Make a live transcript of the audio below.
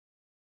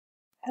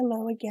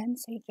Hello again,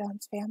 St.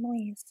 John's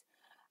families,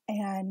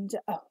 and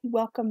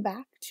welcome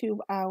back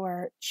to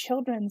our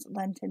Children's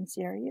Lenten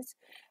series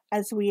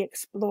as we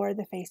explore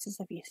the faces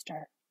of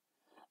Easter.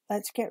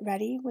 Let's get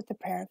ready with the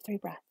prayer of 3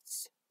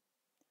 breaths.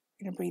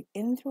 We're going to breathe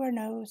in through our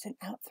nose and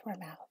out through our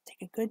mouth.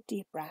 Take a good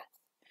deep breath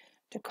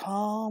to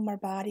calm our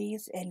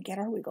bodies and get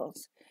our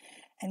wiggles,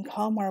 and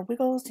calm our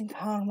wiggles and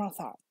calm our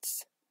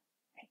thoughts.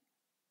 Okay.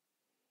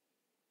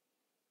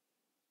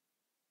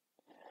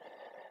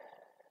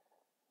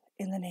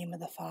 In the name of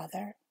the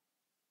Father,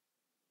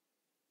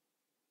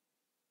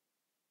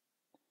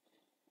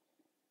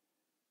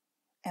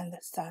 and the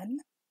Son,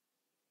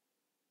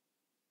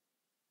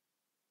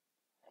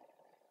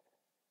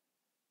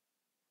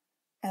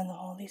 and the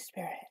Holy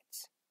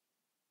Spirit.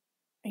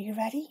 Are you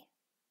ready?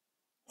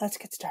 Let's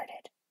get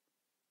started.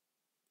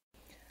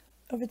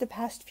 Over the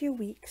past few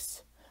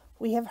weeks,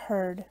 we have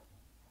heard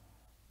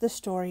the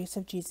stories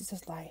of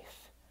Jesus'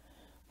 life.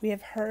 We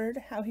have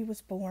heard how he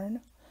was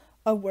born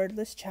a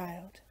wordless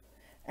child,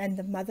 and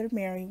the Mother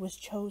Mary was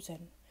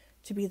chosen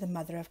to be the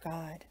Mother of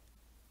God.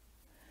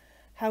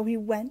 How he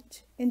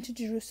went into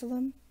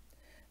Jerusalem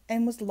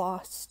and was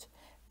lost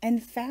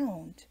and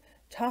found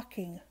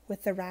talking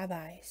with the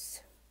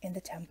rabbis in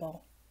the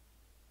temple.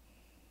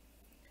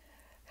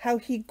 How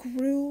he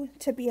grew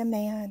to be a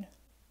man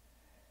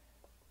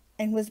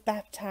and was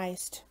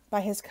baptized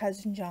by his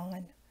cousin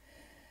John.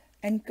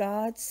 And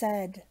God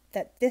said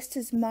that this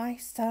is my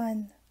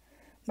Son,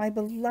 my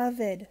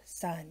beloved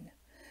Son,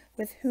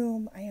 with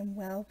whom I am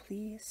well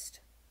pleased.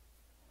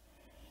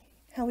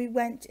 How he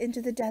went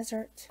into the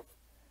desert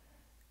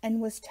and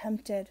was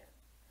tempted.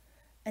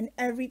 And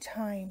every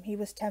time he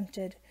was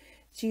tempted,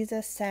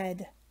 Jesus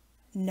said,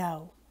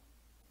 no.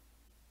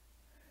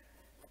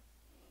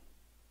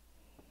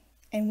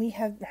 And we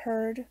have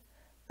heard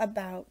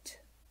about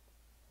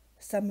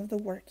some of the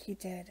work he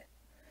did.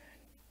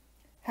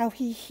 How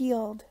he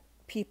healed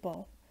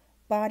people,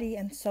 body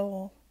and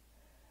soul,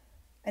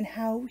 and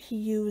how he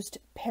used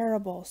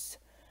parables,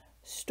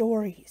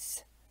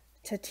 stories,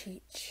 to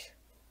teach.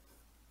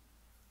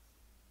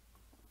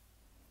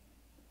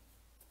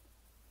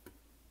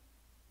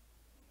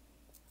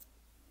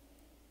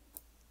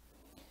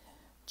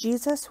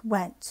 Jesus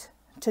went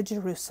to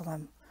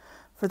Jerusalem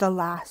for the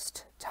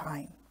last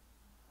time.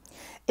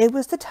 It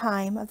was the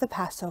time of the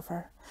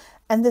Passover,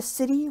 and the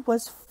city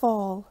was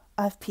full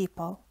of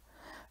people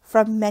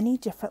from many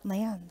different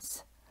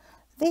lands.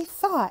 They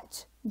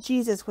thought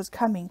Jesus was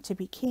coming to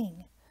be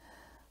king,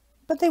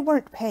 but they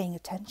weren't paying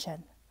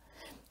attention.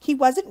 He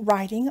wasn't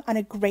riding on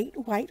a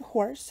great white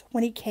horse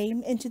when he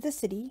came into the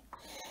city.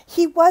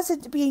 He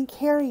wasn't being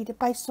carried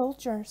by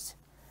soldiers.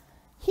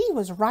 He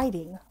was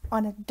riding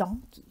on a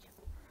donkey,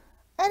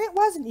 and it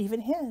wasn't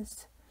even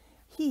his.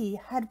 He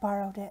had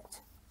borrowed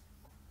it.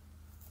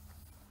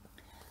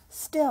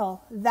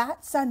 Still,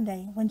 that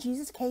Sunday, when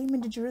Jesus came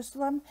into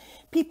Jerusalem,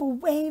 people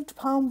waved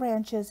palm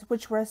branches,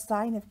 which were a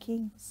sign of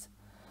kings.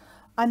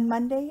 On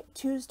Monday,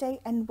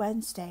 Tuesday, and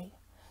Wednesday,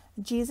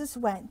 Jesus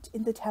went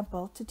in the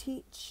temple to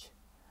teach.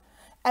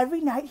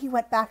 Every night he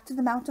went back to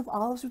the Mount of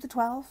Olives with the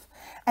 12,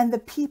 and the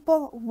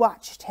people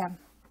watched him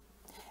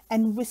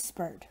and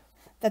whispered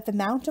that the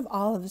Mount of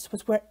Olives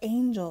was where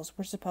angels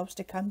were supposed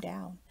to come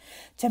down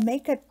to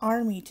make an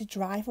army to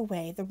drive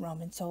away the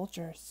Roman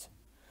soldiers.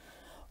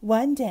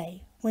 One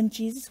day, when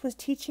Jesus was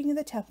teaching in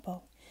the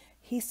temple,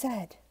 he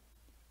said,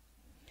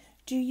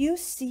 "Do you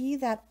see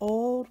that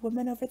old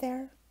woman over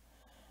there?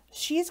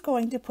 She's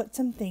going to put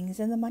some things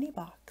in the money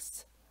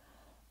box.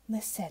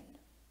 Listen.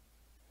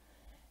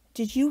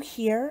 Did you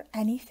hear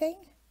anything?"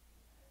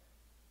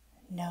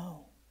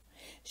 No.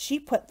 She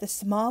put the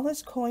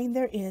smallest coin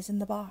there is in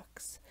the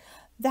box.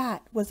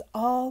 That was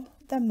all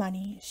the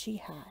money she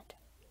had.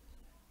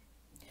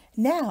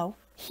 Now,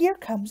 here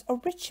comes a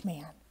rich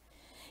man.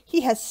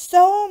 He has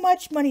so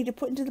much money to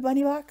put into the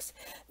money box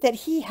that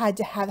he had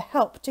to have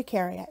help to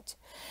carry it.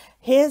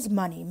 His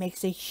money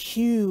makes a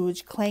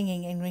huge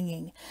clanging and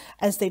ringing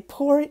as they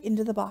pour it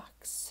into the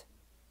box.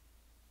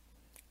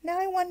 Now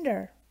I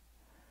wonder,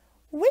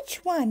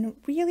 which one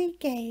really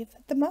gave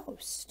the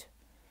most?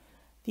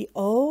 The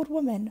old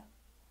woman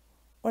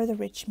or the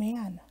rich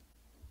man?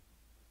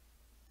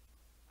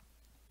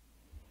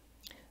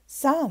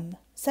 Some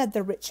said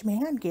the rich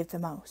man gave the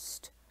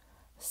most.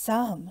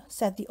 Some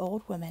said the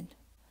old woman.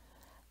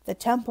 The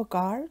temple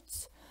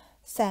guards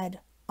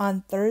said,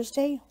 "On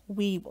Thursday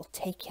we will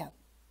take him."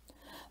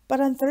 But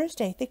on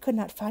Thursday they could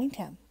not find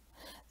him.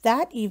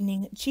 That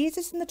evening,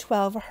 Jesus and the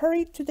 12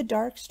 hurried through the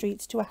dark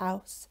streets to a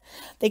house.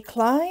 They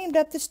climbed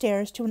up the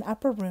stairs to an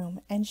upper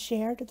room and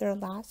shared their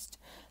last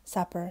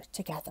supper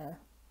together.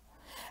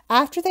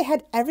 After they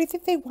had everything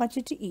they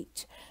wanted to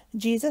eat,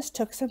 Jesus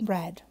took some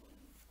bread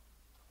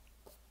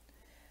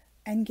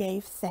and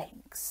gave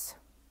thanks.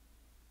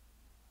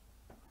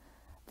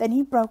 Then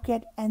he broke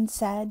it and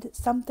said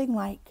something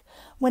like,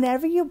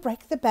 "Whenever you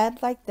break the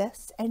bread like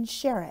this and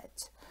share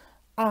it,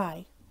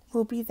 I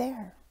will be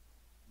there."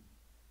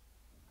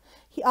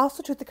 He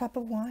also took the cup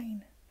of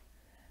wine,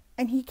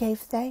 and he gave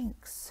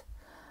thanks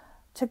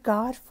to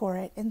God for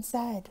it and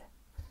said,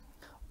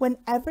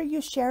 Whenever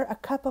you share a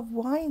cup of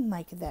wine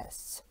like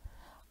this,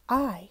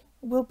 I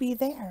will be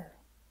there."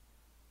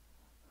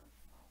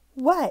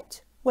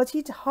 What was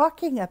he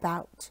talking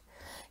about?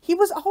 He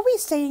was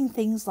always saying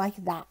things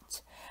like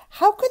that.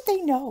 How could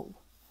they know?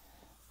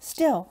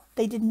 Still,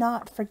 they did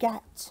not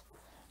forget,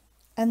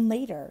 and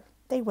later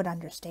they would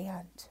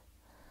understand.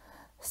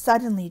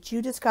 Suddenly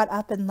Judas got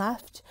up and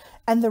left,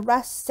 and the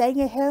rest sang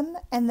a hymn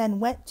and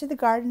then went to the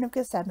Garden of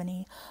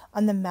Gethsemane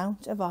on the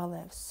Mount of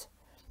Olives.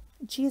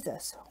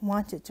 Jesus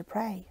wanted to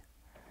pray.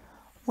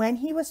 When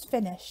he was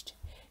finished,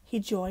 he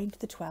joined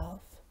the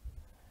 12.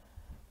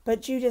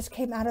 But Judas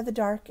came out of the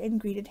dark and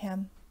greeted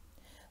him.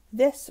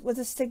 This was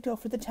a signal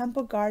for the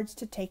temple guards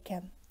to take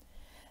him.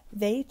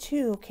 They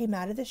too came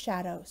out of the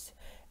shadows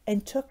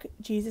and took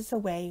Jesus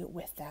away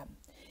with them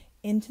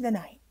into the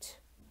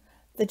night.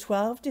 The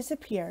 12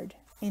 disappeared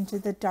into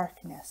the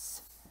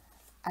darkness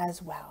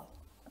as well.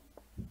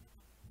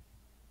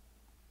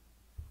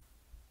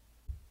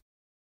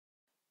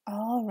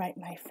 All right,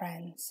 my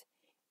friends,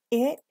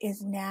 it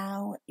is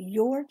now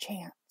your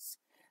chance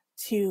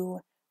to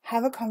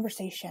have a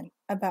conversation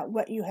about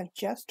what you have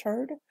just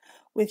heard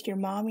with your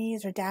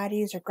mommies or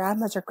daddies or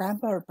grandmas or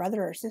grandpa or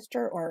brother or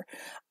sister or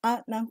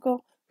aunt and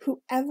uncle,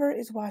 whoever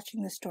is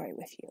watching the story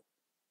with you.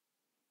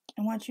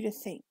 I want you to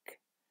think,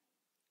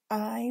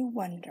 I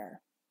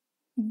wonder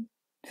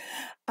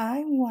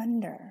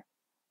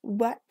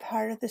what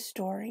part of the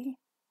story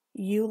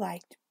you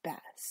liked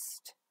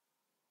best.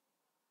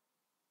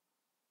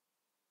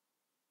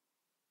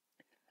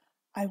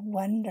 I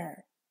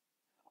wonder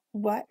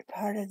what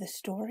part of the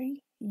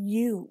story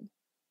you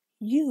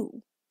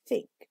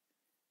think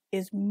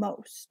is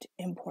most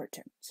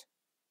important.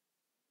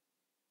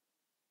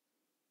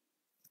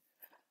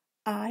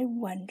 I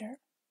wonder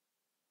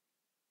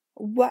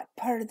what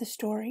part of the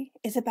story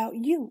is about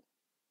you,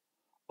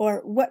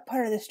 or what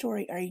part of the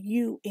story are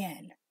you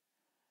in?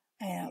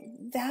 I know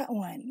that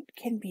one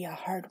can be a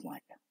hard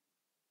one.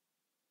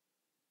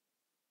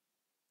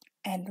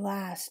 And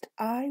last,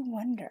 I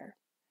wonder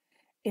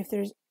if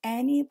there's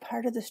any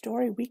part of the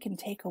story we can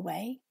take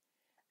away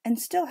and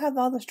still have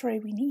all the story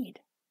we need.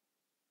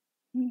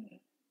 You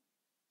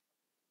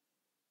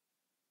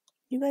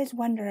guys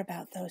wonder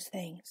about those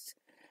things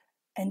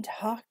and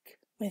talk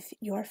with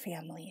your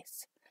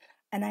families.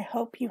 And I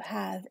hope you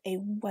have a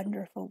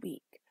wonderful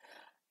week.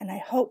 And I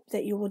hope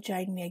that you will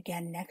join me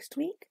again next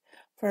week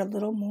for a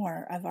little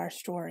more of our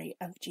story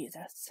of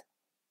Jesus.